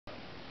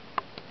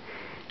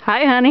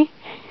Hi, honey.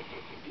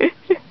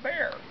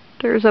 Bear.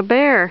 There's a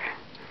bear.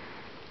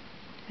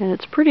 And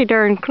it's pretty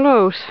darn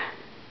close.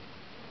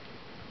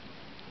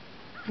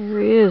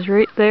 There he is,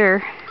 right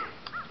there.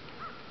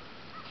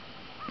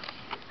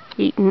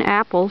 Eating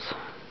apples.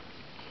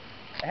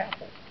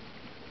 Apple.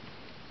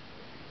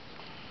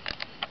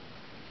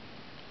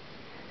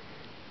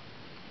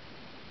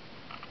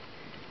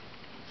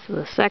 It's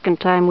the second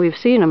time we've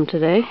seen him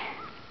today.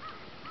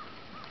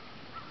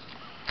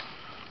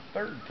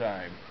 Third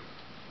time.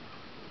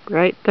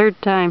 Right, third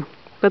time.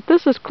 But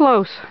this is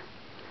close.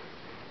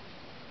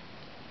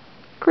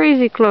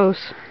 Crazy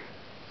close.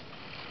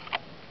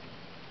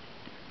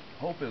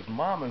 Hope his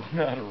mama's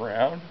not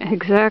around.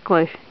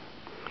 Exactly.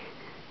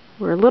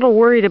 We're a little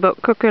worried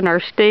about cooking our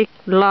steak,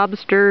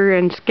 lobster,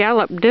 and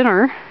scallop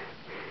dinner.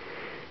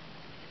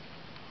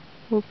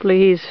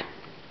 Hopefully he's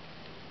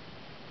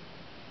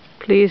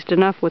pleased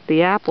enough with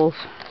the apples.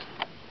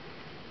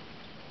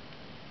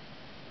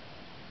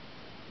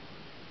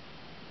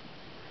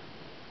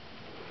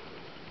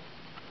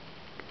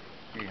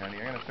 Okay, honey,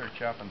 I'm gonna start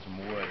chopping some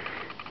wood.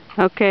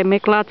 Okay,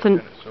 make lots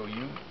of... So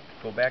you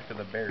go back to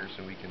the bear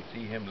so we can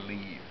see him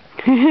leave.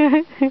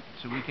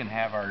 So we can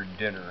have our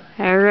dinner.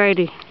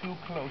 Alrighty. Too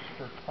close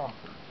for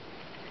comfort.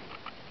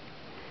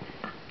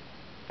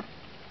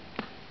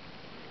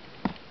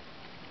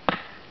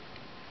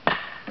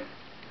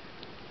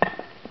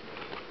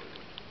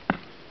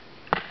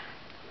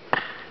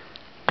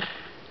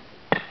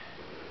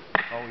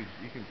 Oh,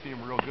 you can see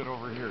him real good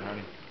over here,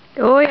 honey.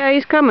 Oh yeah,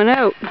 he's coming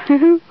out.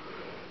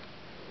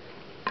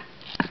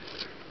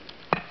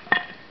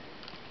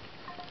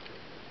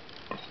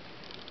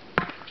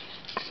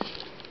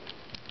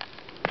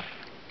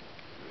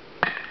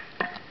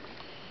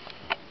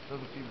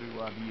 Doesn't seem to be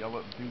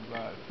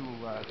too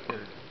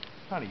scared.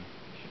 Honey, you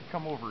should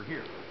come over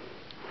here.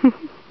 You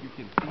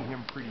can see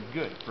him pretty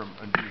good from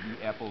under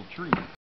the apple tree.